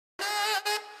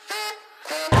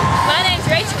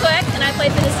play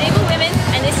for the Seagull Women,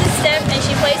 and this is Steph, and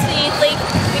she plays for the Youth League.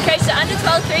 We coach the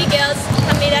under-12 3 girls.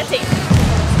 Come meet our team.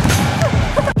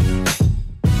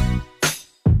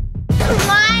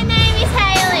 My name is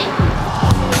Hayley.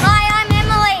 Hi, I'm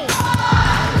Emily.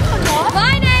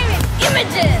 My name is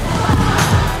Imogen.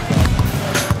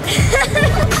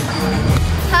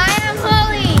 Hi, I'm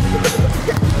Holly.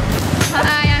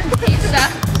 Hi, I'm Keisha.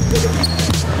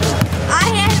 I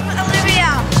am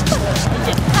Olivia.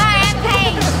 Hi, I'm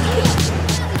Paige.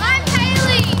 I'm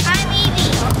Hayley. I'm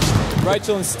Evie.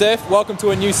 Rachel and Steph, welcome to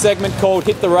a new segment called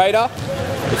Hit the Raider.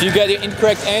 If you get the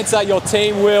incorrect answer, your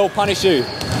team will punish you.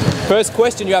 First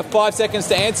question, you have 5 seconds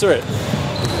to answer it.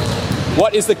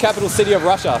 What is the capital city of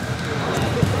Russia?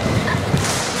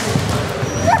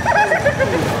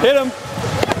 Hit 'em.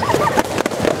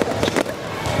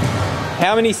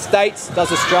 How many states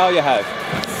does Australia have?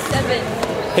 7.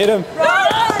 Hit 'em.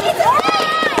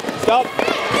 Stop.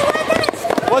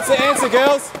 What's the answer,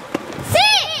 girls? 6.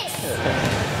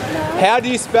 How do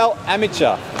you spell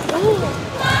amateur?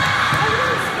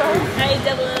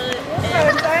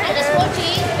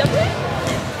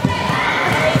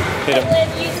 Hit 'em.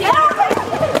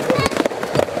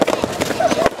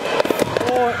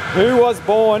 Who was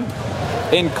born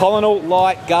in Colonel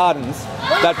Light Gardens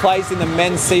that plays in the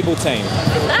men's Seagull team?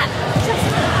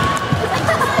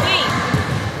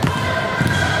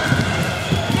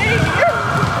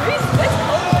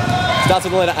 Starts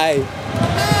with the letter A.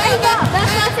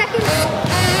 That's my second.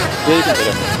 Yeah, you can hit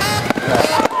 'em.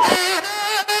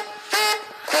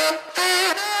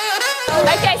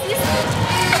 Okay, so this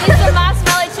is the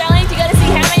Marshmallow challenge. You got to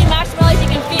see how many marshmallows you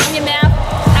can fit in your mouth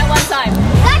at one time.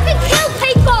 That can kill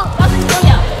people. Doesn't kill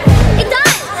you. It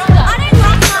does. I don't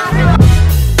like marshmallows.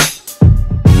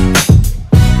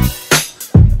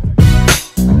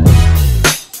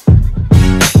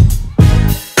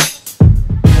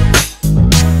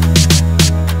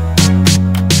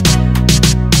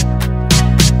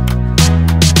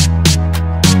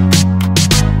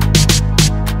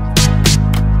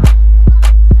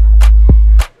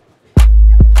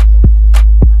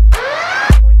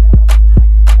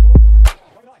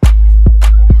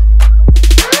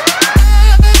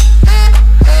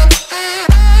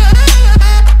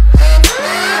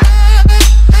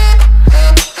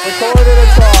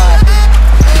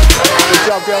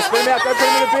 Girls, put them out, don't put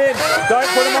them in the bin. Don't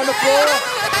put them on the floor.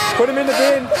 Put them in the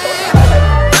bin.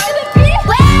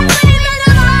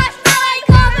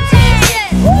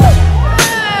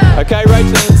 Okay,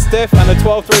 Rachel and Steph and the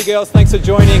 12-3 girls, thanks for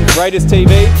joining Raiders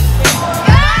TV.